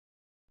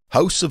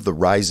House of the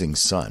Rising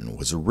Sun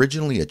was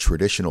originally a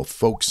traditional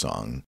folk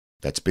song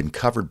that's been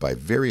covered by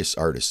various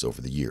artists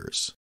over the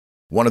years.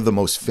 One of the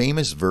most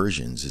famous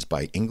versions is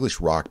by English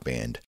rock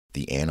band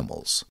The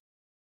Animals.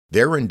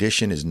 Their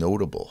rendition is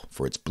notable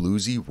for its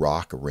bluesy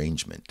rock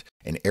arrangement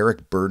and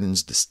Eric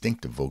Burdon's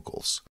distinctive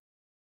vocals.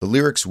 The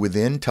lyrics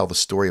within tell the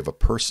story of a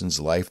person's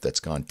life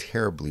that's gone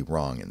terribly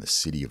wrong in the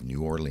city of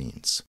New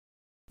Orleans.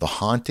 The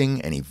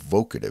haunting and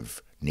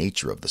evocative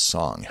nature of the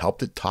song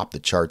helped it top the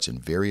charts in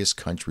various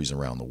countries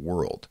around the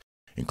world,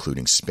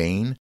 including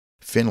Spain,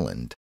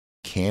 Finland,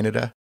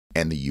 Canada,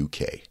 and the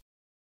UK.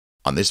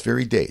 On this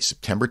very day,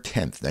 September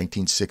 10th,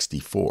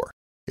 1964,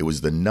 it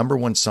was the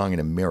 #1 song in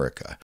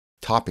America,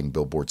 topping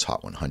Billboard's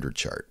Hot 100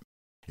 chart.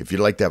 If you'd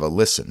like to have a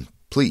listen,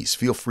 please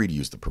feel free to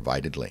use the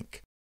provided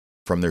link.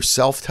 From their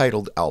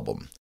self-titled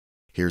album,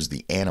 here's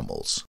The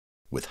Animals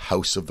with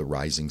House of the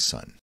Rising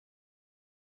Sun.